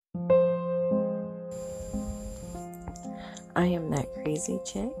I am that crazy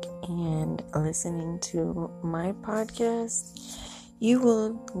chick, and listening to my podcast, you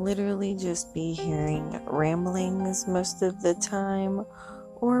will literally just be hearing ramblings most of the time,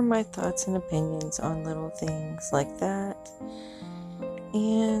 or my thoughts and opinions on little things like that.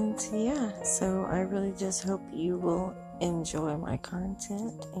 And yeah, so I really just hope you will enjoy my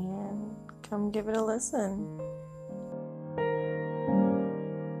content and come give it a listen.